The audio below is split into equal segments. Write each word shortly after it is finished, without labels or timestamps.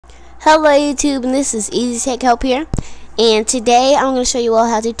Hello YouTube, and this is Easy Tech Help here, and today I'm going to show you all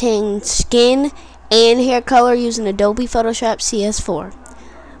how to change skin and hair color using Adobe Photoshop CS4.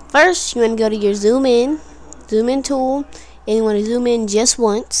 First, you want to go to your zoom in tool, and you want to zoom in just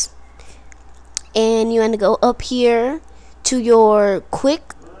once, and you want to go up here to your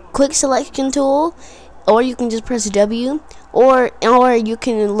quick selection tool, or you can just press W, or you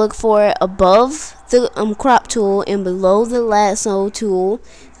can look for it above the crop tool and below the lasso tool.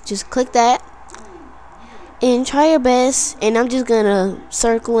 Just click that and try your best, and I'm just gonna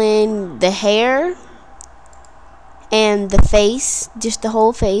circle in the hair and the face, just the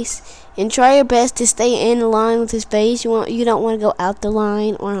whole face, and try your best to stay in line with his face. You don't want to go out the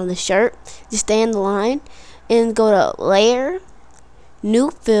line or on the shirt. Just stay in the line and go to layer, new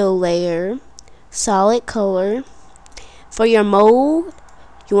fill layer, solid color. For your mode,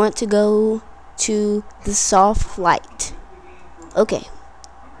 you want to go to the soft light. Okay.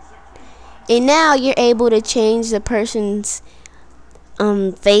 And now you're able to change the person's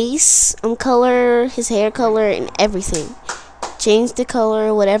face color, his hair color, and everything. Change the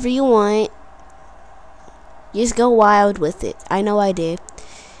color, whatever you want. Just go wild with it. I know I did.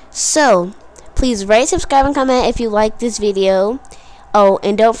 So, please rate, subscribe, and comment if you like this video. Oh,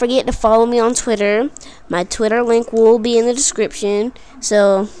 and don't forget to follow me on Twitter. My Twitter link will be in the description.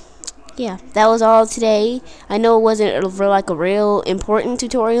 So, yeah, that was all today. I know it wasn't a real important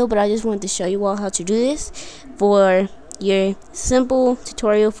tutorial, but I just wanted to show you all how to do this for your simple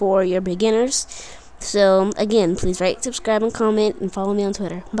tutorial for your beginners. So again, please rate, subscribe, and comment, and follow me on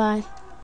Twitter. Bye.